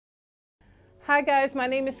Hi guys, my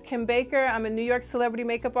name is Kim Baker. I'm a New York celebrity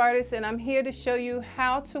makeup artist, and I'm here to show you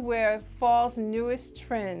how to wear fall's newest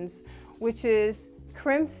trends, which is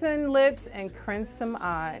crimson lips and crimson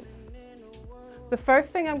eyes. The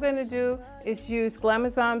first thing I'm going to do is use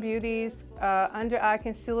Glamazon Beauty's under eye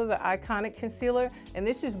concealer, the Iconic Concealer, and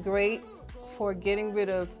this is great for getting rid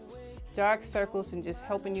of dark circles and just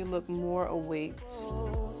helping you look more awake.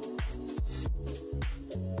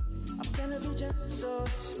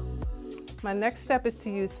 My next step is to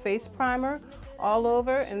use face primer all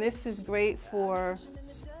over, and this is great for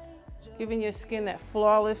giving your skin that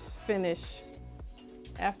flawless finish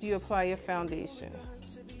after you apply your foundation.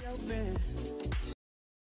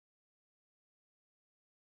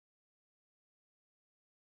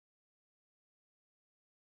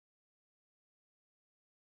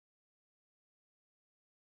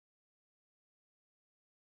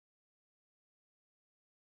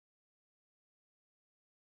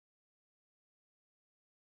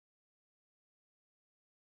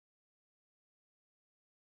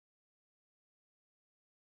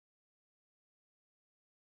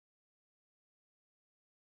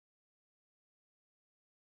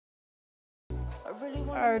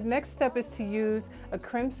 Our next step is to use a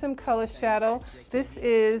crimson color shadow. This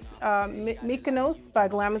is Mykonos by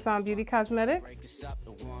Glamazon Beauty Cosmetics.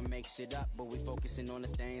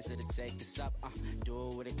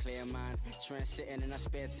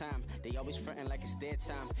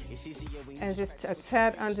 And just a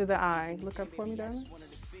tad under the eye. Look up for me, darling.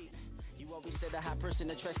 We said a hot person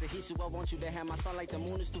to trust the heat, so I want you to have my sun like the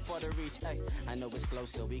moon is too far to reach. Hey, I know it's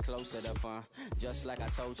closer, we closer to fun. Just like I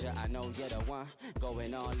told you, I know you're the one.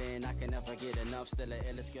 Going all in, I can never get enough. Still a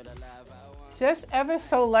illest girl alive. Just ever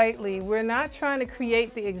so lightly. We're not trying to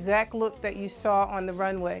create the exact look that you saw on the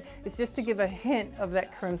runway. It's just to give a hint of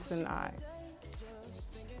that crimson eye.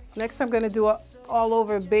 Next, I'm going to do an all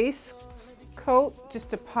over base coat just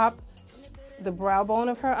to pop the brow bone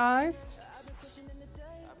of her eyes.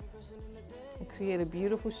 And create a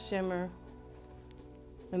beautiful shimmer.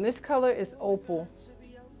 And this color is opal.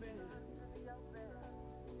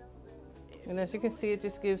 And as you can see, it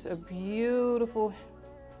just gives a beautiful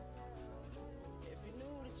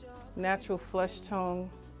natural flesh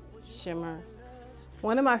tone shimmer.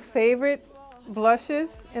 One of my favorite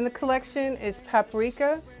blushes in the collection is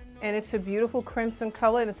Paprika, and it's a beautiful crimson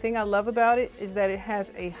color. And the thing I love about it is that it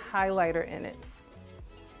has a highlighter in it.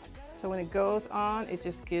 So when it goes on, it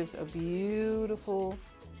just gives a beautiful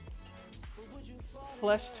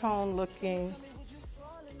flesh tone looking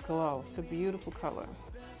glow. It's a beautiful color.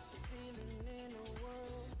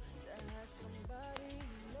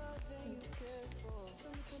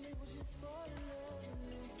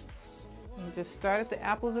 And just start at the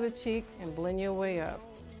apples of the cheek and blend your way up.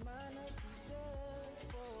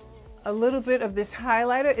 A little bit of this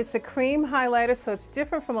highlighter. It's a cream highlighter, so it's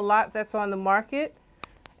different from a lot that's on the market.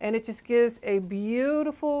 And it just gives a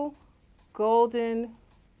beautiful golden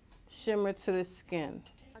shimmer to the skin.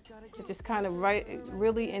 It just kind of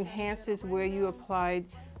really enhances where you applied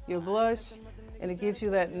your blush, and it gives you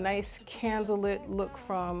that nice candlelit look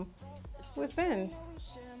from within.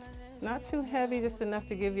 Not too heavy, just enough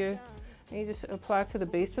to give and you just apply to the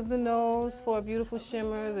base of the nose for a beautiful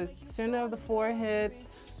shimmer, the center of the forehead,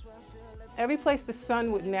 every place the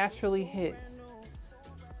sun would naturally hit.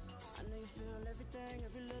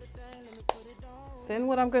 Then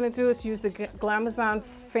what I'm going to do is use the Glamazon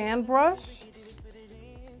fan brush,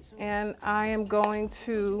 and I am going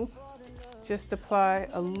to just apply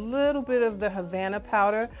a little bit of the Havana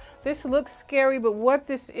powder. This looks scary, but what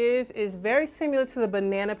this is very similar to the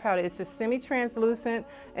banana powder. It's a semi-translucent,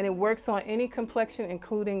 and it works on any complexion,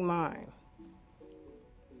 including mine.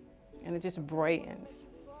 And it just brightens.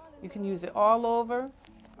 You can use it all over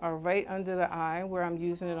or right under the eye where I'm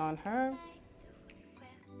using it on her.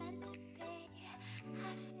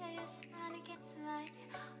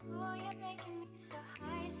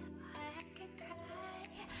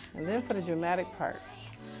 And then for the dramatic part,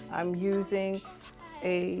 I'm using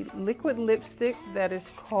a liquid lipstick that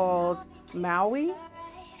is called Maui,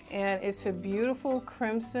 and it's a beautiful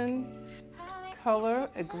crimson color,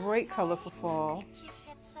 a great color for fall.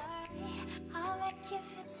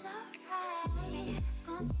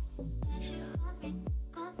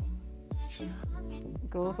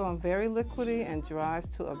 Goes on very liquidy and dries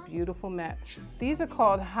to a beautiful matte. These are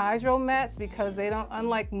called hydro mattes because they don't,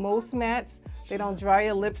 unlike most mattes, they don't dry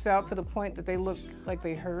your lips out to the point that they look like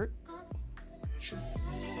they hurt.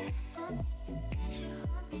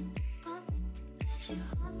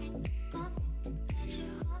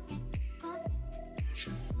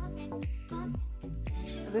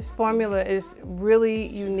 This formula is really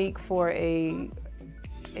unique for a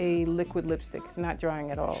a liquid lipstick. It's not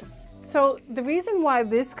drying at all. So the reason why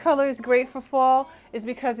this color is great for fall is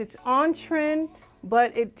because it's on trend,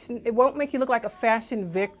 but it won't make you look like a fashion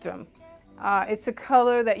victim. It's a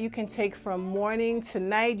color that you can take from morning to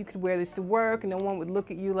night. You could wear this to work and no one would look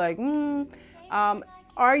at you like,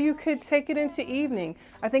 or you could take it into evening.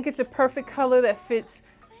 I think it's a perfect color that fits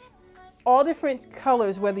all different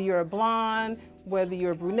colors, whether you're a blonde, whether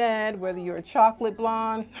you're a brunette, whether you're a chocolate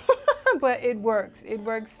blonde, but it works. It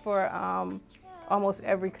works for almost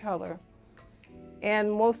every color.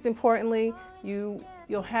 And most importantly,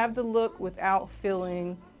 you'll have the look without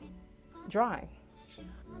feeling dry.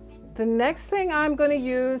 The next thing I'm going to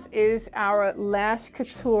use is our Lash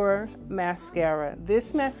Couture mascara.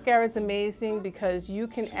 This mascara is amazing because you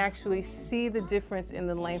can actually see the difference in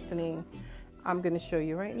the lengthening. I'm going to show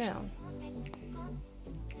you right now.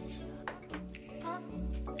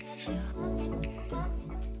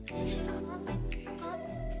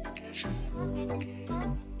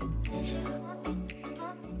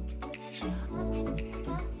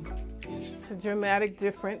 It's a dramatic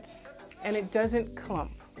difference and it doesn't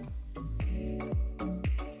clump.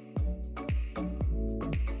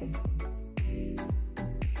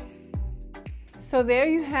 So there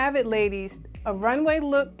you have it, ladies. A runway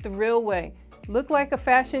look the real way. Look like a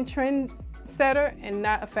fashion trend setter and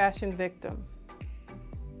not a fashion victim.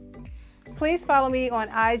 Please follow me on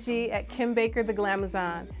IG at Kim Baker the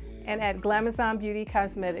Glamazon and at Glamazon Beauty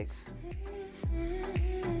Cosmetics.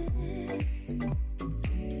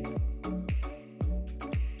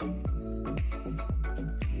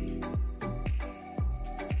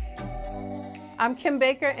 I'm Kim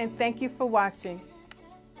Baker and thank you for watching.